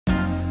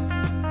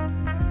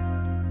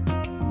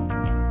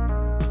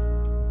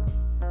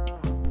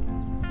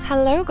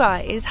Hello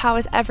guys, how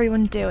is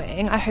everyone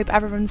doing? I hope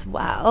everyone's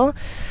well.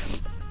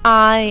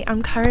 I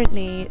am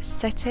currently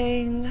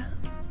sitting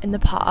in the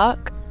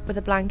park with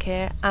a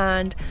blanket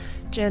and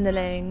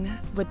journaling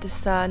with the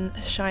sun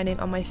shining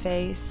on my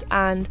face,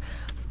 and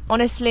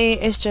honestly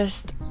it's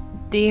just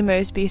the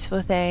most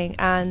beautiful thing,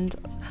 and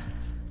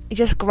it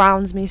just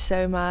grounds me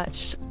so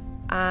much,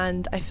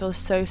 and I feel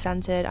so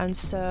centered and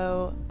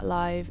so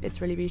alive.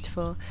 It's really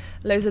beautiful.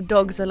 Loads of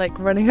dogs are like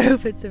running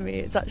over to me.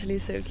 It's actually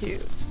so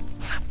cute.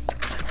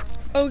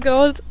 Oh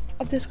god,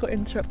 I've just got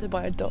interrupted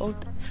by a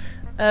dog.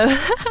 There's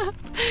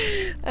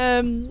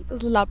a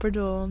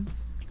Labrador.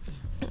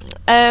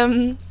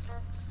 So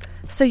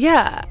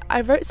yeah,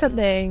 I wrote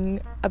something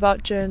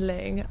about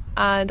journaling,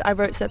 and I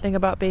wrote something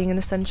about being in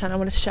the sunshine. I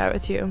want to share it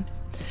with you.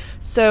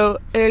 So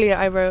earlier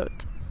I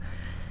wrote,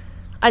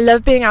 I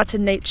love being out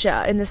in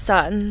nature, in the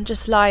sun,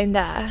 just lying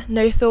there,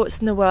 no thoughts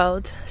in the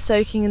world,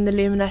 soaking in the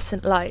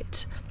luminescent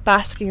light,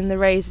 basking in the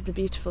rays of the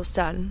beautiful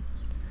sun.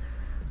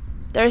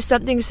 There is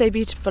something so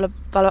beautiful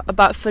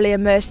about fully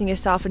immersing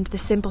yourself into the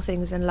simple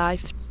things in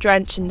life,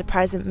 drenched in the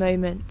present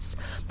moments.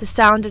 The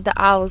sound of the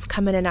owls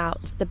come in and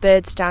out, the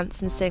birds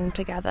dance and sing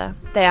together.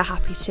 They are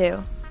happy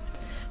too.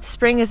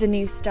 Spring is a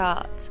new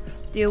start,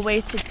 the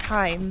awaited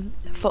time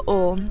for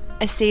all,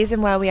 a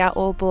season where we are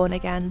all born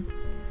again.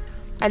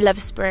 I love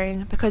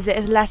spring because it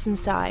is less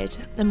inside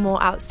and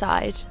more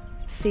outside,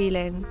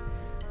 feeling,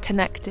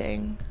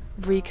 connecting,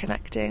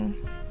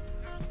 reconnecting.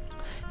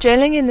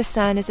 Journaling in the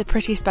sun is a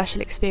pretty special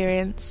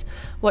experience,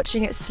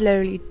 watching it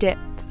slowly dip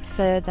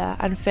further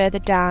and further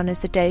down as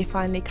the day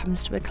finally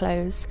comes to a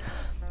close.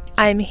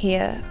 I'm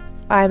here,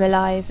 I'm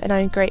alive, and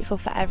I'm grateful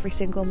for every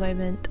single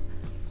moment.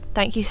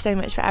 Thank you so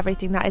much for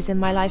everything that is in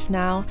my life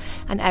now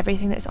and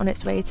everything that's on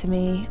its way to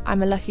me.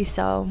 I'm a lucky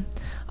soul.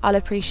 I'll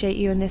appreciate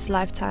you in this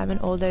lifetime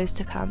and all those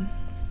to come.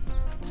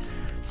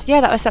 So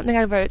yeah, that was something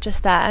I wrote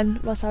just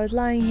then whilst I was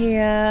lying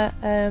here.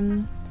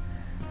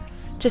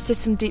 Just did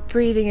some deep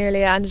breathing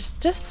earlier and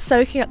just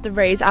soaking up the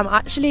rays. I'm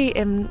actually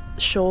in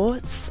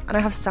shorts and I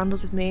have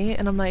sandals with me,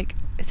 and I'm like,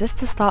 is this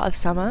the start of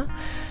summer?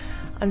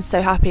 I'm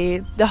so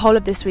happy. The whole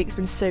of this week's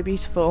been so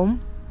beautiful.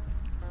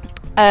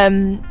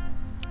 In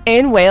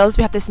Wales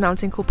we have this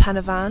mountain called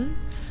Penavon,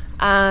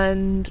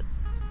 and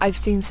I've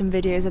seen some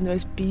videos and the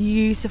most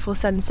beautiful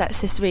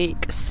sunsets this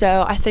week,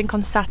 so I think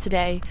on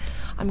Saturday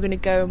I'm going to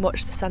go and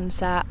watch the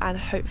sunset, and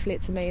hopefully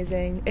it's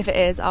amazing. If it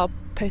is, I'll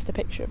post a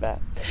picture of it.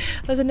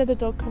 There's another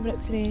dog coming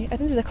up to me. I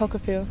think this is a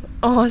cockapoo.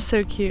 Oh,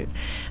 so cute.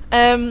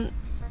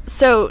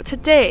 So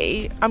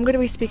today I'm going to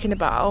be speaking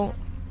about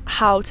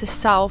how to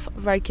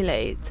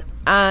self-regulate,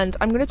 and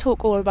I'm going to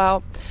talk all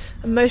about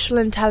emotional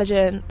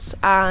intelligence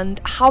and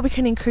how we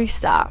can increase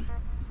that.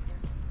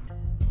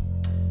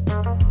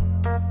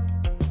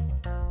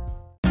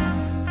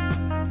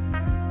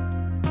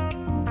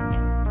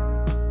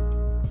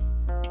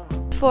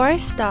 Before I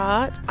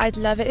start, I'd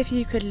love it if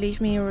you could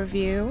leave me a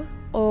review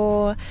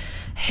or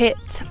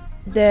hit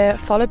the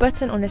follow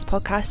button on this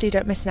podcast so you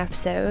don't miss an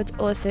episode.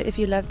 Also, if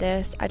you love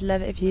this, I'd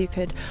love it if you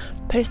could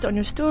post it on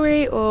your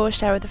story or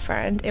share with a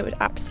friend. It would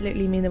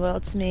absolutely mean the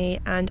world to me,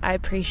 and I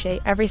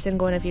appreciate every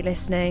single one of you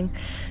listening.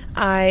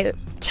 I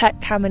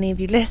check how many of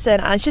you listen,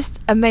 and it's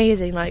just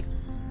amazing, like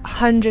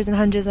hundreds and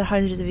hundreds and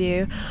hundreds of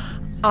you.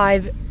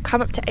 I've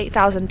come up to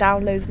 8,000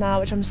 downloads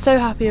now, which I'm so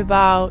happy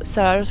about,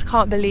 so I just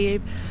can't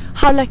believe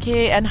how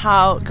lucky and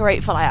how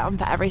grateful I am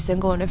for every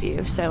single one of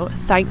you. So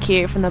thank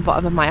you from the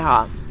bottom of my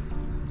heart.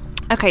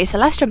 Okay, so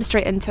let's jump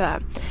straight into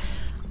it.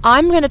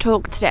 I'm going to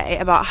talk today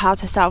about how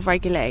to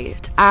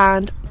self-regulate,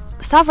 and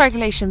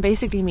self-regulation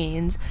basically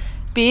means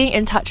being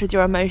in touch with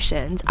your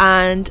emotions,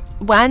 and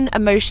when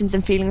emotions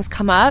and feelings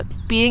come up,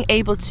 being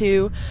able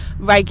to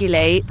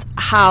regulate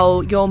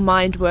how your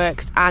mind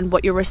works and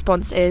what your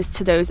response is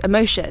to those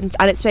emotions.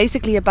 And it's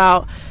basically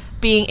about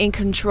being in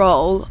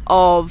control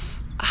of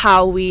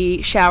how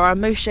we share our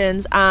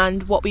emotions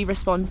and what we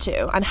respond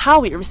to and how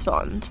we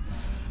respond.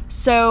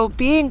 So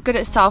being good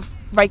at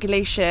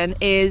self-regulation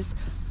is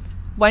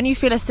when you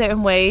feel a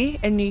certain way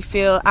and you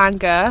feel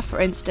anger, for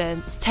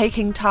instance,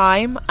 taking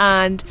time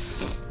and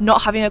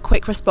not having a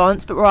quick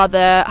response, but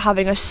rather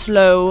having a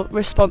slow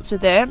response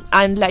with it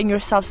and letting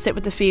yourself sit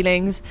with the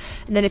feelings.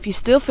 And then if you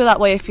still feel that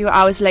way a few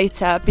hours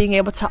later, being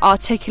able to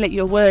articulate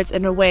your words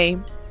in a way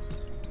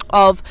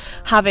of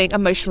having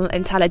emotional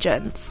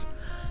intelligence.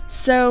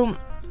 So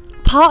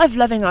part of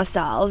loving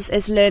ourselves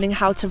is learning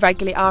how to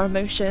regulate our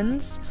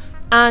emotions,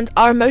 and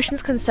our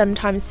emotions can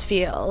sometimes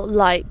feel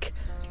like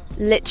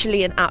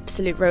literally an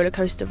absolute roller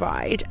coaster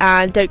ride,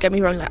 and don't get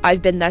me wrong, like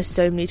I've been there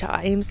so many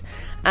times,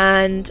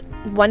 and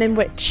one in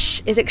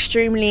which is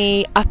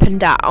extremely up and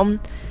down,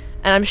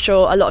 and I'm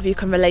sure a lot of you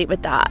can relate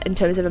with that in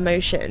terms of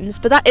emotions.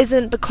 But that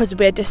isn't because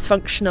we're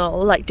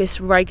dysfunctional, like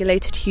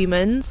dysregulated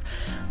humans.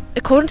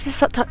 According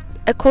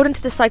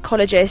to the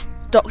psychologist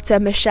Dr.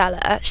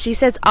 Michelle, she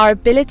says our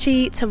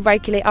ability to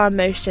regulate our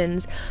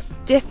emotions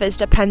differs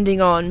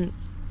depending on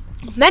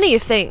many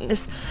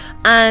things,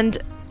 and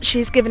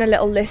she's given a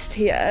little list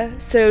here.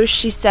 So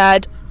she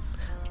said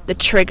the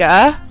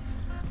trigger,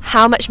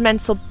 how much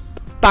mental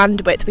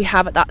bandwidth we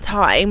have at that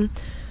time,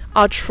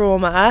 our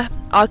trauma,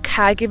 our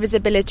caregiver's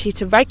ability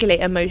to regulate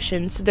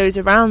emotions to those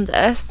around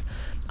us,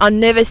 our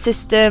nervous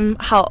system,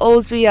 how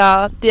old we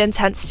are, the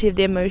intensity of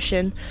the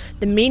emotion,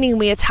 the meaning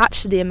we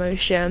attach to the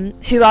emotion,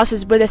 who else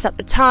is with us at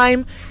the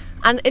time,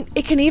 and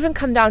it can even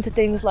come down to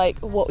things like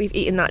what we've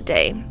eaten that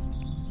day.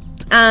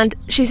 And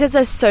she says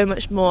there's so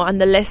much more,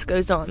 and the list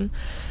goes on.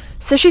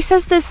 So she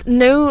says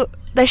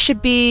there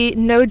should be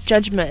no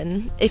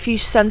judgment if you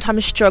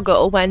sometimes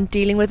struggle when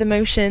dealing with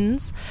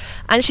emotions.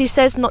 And she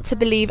says not to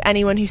believe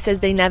anyone who says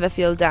they never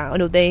feel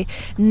down or they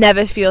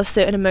never feel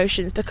certain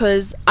emotions,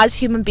 because as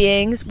human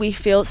beings we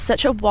feel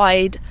such a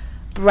wide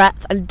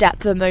breadth and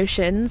depth of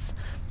emotions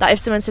that if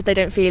someone said they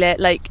don't feel it,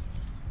 like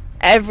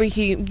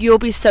you'll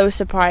be so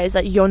surprised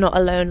that you're not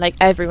alone. Like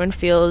everyone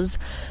feels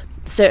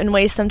certain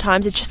ways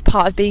sometimes. It's just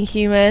part of being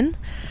human.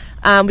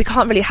 We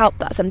can't really help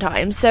that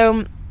sometimes.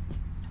 So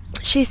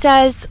she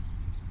says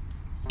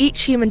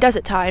each human does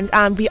at times,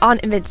 and we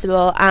aren't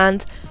invincible,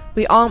 and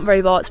we aren't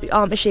robots, we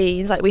aren't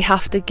machines. Like we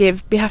have to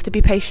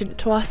be patient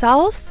to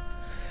ourselves.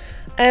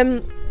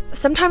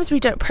 Sometimes we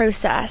don't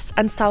process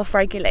and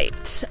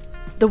self-regulate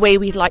the way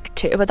we'd like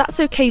to, but that's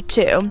okay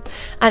too.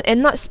 And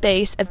in that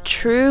space of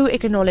true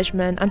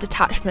acknowledgement and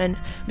detachment,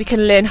 we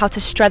can learn how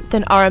to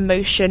strengthen our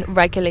emotion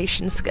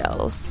regulation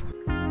skills.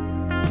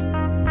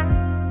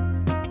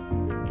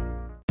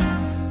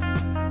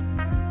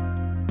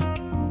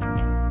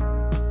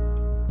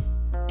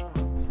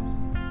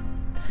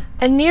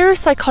 A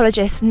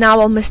neuropsychologist,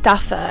 Nawal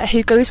Mustafa,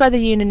 who goes by the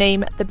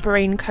username The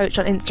Brain Coach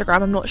on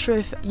Instagram, I'm not sure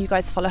if you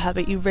guys follow her,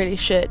 but you really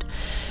should.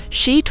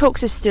 She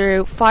talks us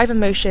through 5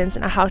 emotions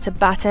and how to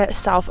better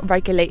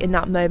self-regulate in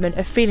that moment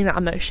of feeling that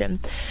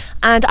emotion.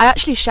 And I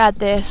actually shared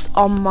this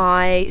on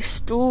my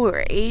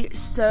story.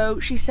 So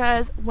she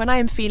says, when I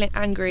am feeling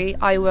angry,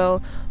 I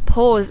will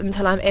pause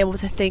until I'm able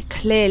to think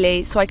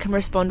clearly so I can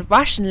respond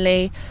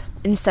rationally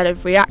instead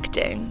of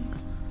reacting.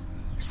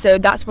 So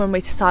that's one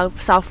way to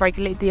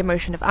self-regulate the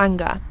emotion of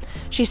anger.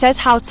 She says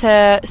how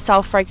to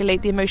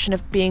self-regulate the emotion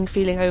of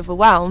feeling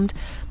overwhelmed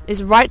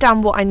is write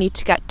down what I need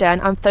to get done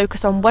and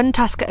focus on one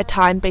task at a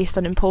time based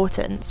on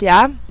importance,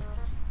 yeah?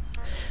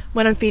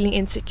 When I'm feeling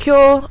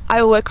insecure,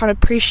 I will work on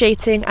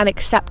appreciating and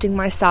accepting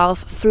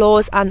myself,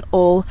 flaws and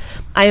all.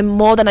 I am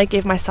more than I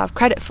give myself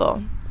credit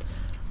for.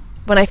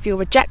 When I feel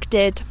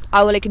rejected,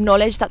 I will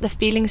acknowledge that the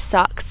feeling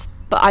sucks,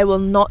 but I will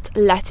not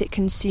let it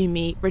consume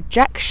me.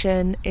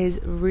 Rejection is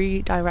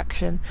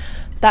redirection.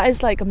 That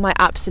is like my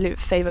absolute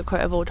favourite quote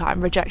of all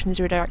time. Rejection is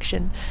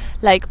redirection.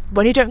 Like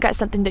when you don't get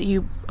something that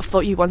you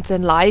thought you wanted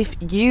in life,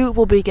 you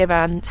will be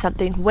given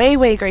something way,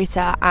 way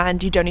greater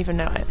and you don't even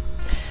know it.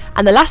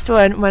 And the last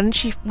one,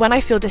 when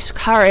I feel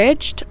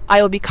discouraged,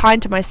 I will be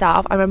kind to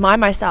myself and remind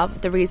myself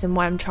of the reason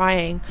why I'm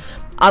trying.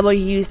 I will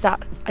use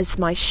that as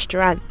my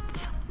strength.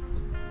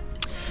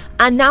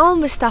 And Nawal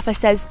Mustafa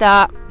says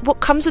that what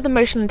comes with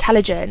emotional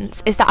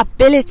intelligence is that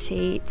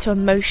ability to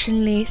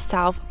emotionally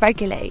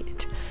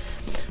self-regulate.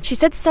 She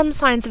said some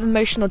signs of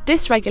emotional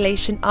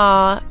dysregulation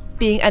are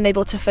being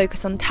unable to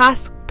focus on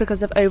tasks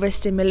because of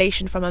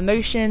overstimulation from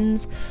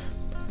emotions,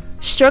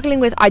 struggling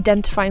with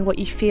identifying what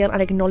you feel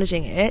and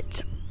acknowledging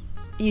it.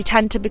 You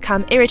tend to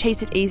become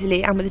irritated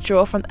easily and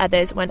withdraw from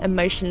others when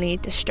emotionally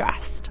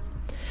distressed.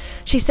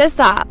 She says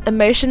that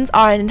emotions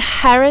are an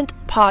inherent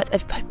part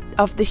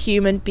of the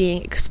human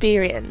being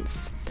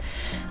experience,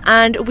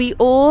 and we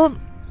all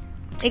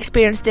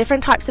experience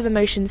different types of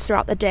emotions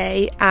throughout the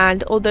day,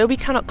 and although we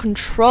cannot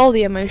control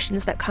the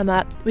emotions that come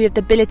up, we have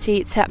the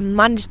ability to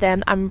manage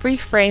them and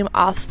reframe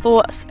our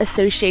thoughts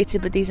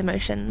associated with these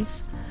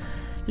emotions,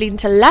 leading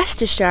to less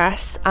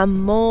distress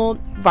and more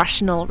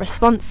rational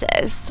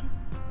responses.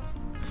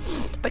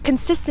 But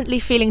consistently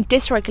feeling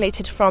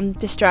dysregulated from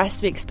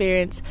distress we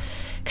experience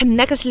can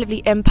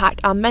negatively impact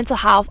our mental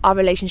health, our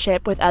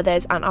relationship with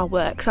others and our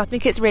work. So I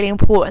think it's really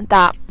important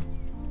that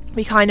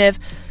we kind of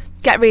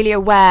get really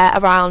aware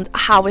around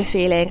how we're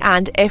feeling,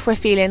 and if we're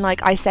feeling,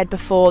 like I said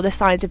before, the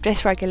signs of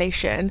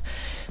dysregulation,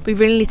 we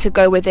really need to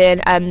go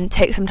within and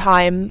take some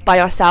time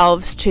by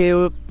ourselves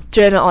to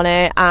journal on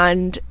it.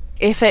 And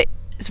if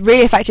it's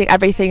really affecting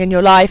everything in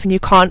your life and you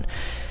can't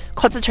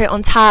concentrate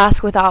on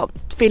task without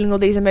feeling all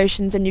these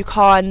emotions, and you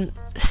can't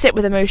sit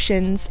with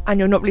emotions and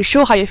you're not really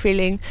sure how you're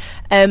feeling,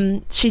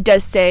 she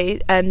does say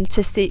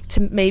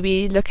to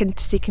maybe look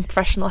into seeking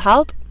professional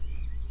help.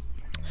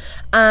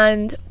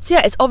 And so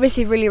yeah, it's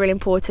obviously really, really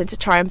important to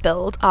try and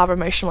build our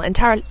emotional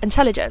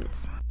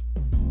intelligence.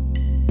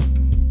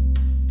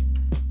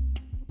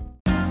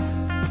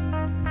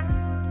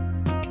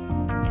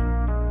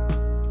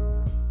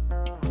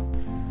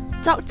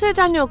 Dr.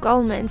 Daniel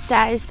Goleman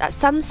says that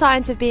some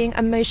signs of being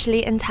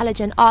emotionally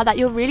intelligent are that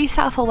you're really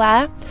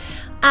self-aware,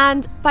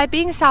 and by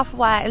being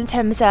self-aware in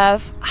terms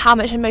of how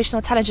much emotional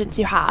intelligence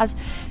you have,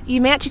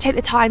 you may actually take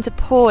the time to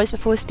pause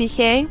before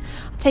speaking,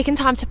 taking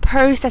time to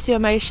process your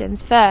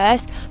emotions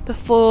first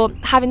before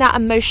having that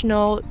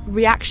emotional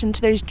reaction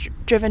to those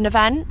driven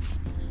events.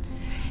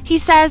 He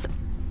says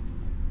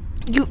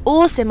you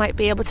also might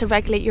be able to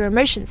regulate your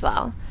emotions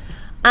well.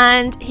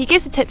 And he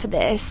gives a tip for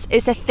this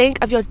is to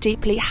think of your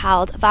deeply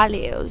held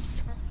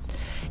values.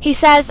 He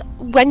says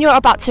when you're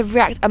about to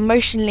react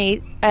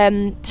emotionally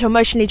to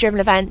emotionally driven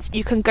events,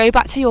 you can go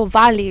back to your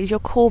values, your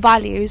core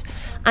values,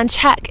 and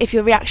check if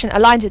your reaction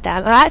aligns with them.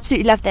 And I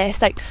absolutely love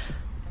this. Like,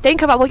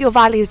 think about what your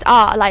values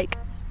are. Like,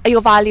 are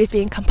your values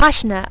being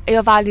compassionate? Are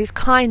your values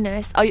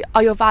kindness?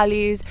 Are your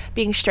values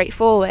being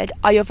straightforward?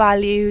 Are your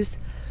values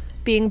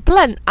being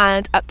blunt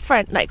and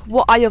upfront? Like,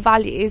 what are your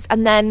values?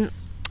 And then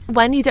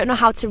when you don't know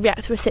how to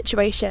react to a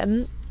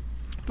situation,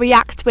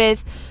 react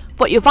with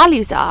what your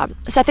values are.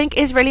 So I think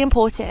it's really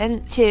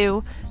important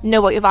to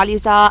know what your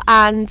values are.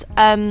 And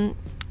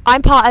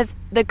I'm part of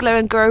the Glow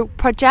and Grow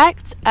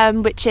project,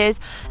 which is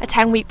a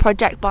 10-week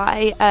project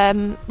by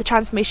the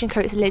transformation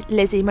coach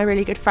Lizzie, my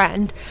really good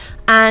friend.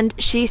 And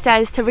she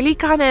says to really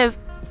kind of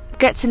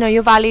get to know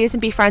your values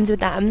and be friends with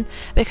them,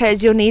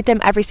 because you'll need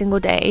them every single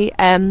day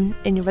in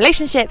your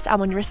relationships and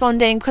when you're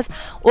responding, because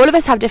all of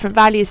us have different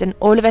values and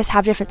all of us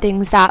have different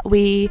things that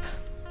we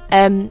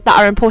that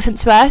are important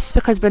to us,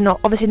 because we're not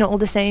all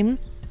the same.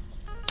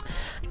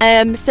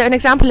 So an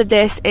example of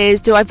this is,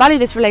 do I value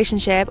this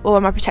relationship or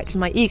am I protecting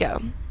my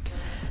ego?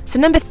 So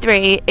number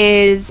 3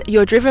 is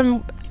you're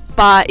driven.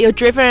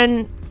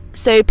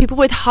 So people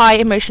with high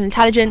emotional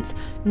intelligence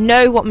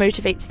know what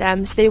motivates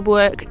them, so they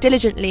work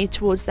diligently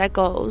towards their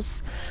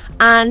goals.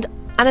 And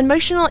an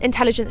emotional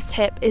intelligence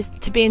tip is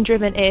to being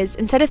driven is,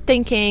 instead of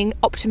thinking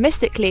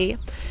optimistically,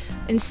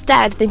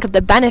 instead think of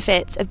the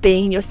benefits of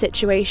being in your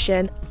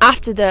situation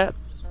after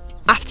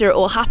it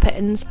all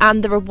happens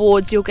and the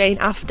rewards you'll gain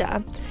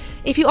after.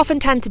 If you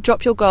often tend to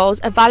drop your goals,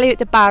 evaluate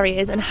the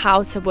barriers and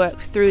how to work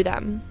through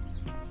them.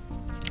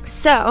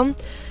 So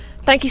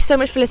thank you so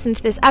much for listening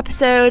to this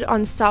episode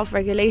on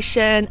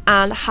self-regulation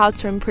and how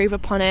to improve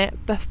upon it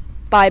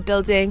by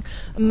building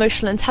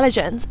emotional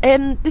intelligence.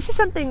 This is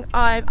something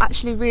I've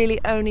actually really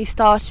only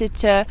started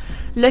to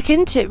look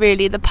into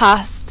really the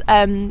past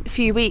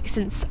few weeks,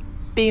 since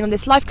being on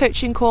this life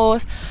coaching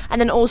course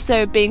and then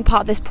also being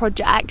part of this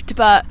project.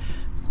 But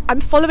I'm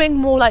following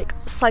more like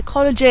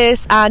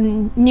psychologists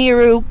and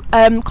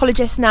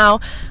neurologists now,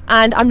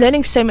 and I'm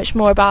learning so much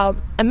more about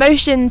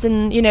emotions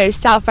and, you know,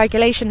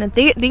 self-regulation, and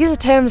these are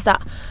terms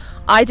that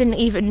I didn't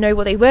even know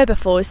what they were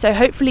before. So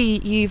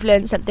hopefully you've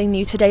learned something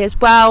new today as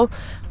well.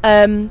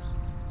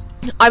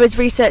 I was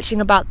researching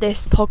about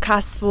this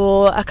podcast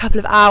for a couple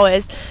of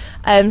hours,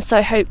 so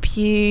I hope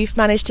you've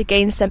managed to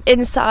gain some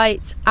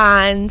insight,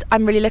 and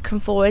I'm really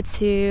looking forward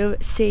to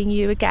seeing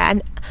you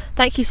again.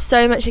 Thank you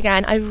so much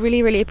again. I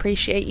really, really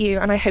appreciate you,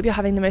 and I hope you're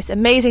having the most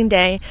amazing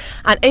day.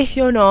 And if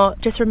you're not,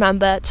 just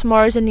remember,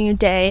 tomorrow's a new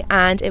day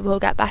and it will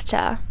get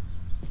better.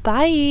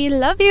 Bye.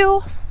 Love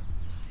you.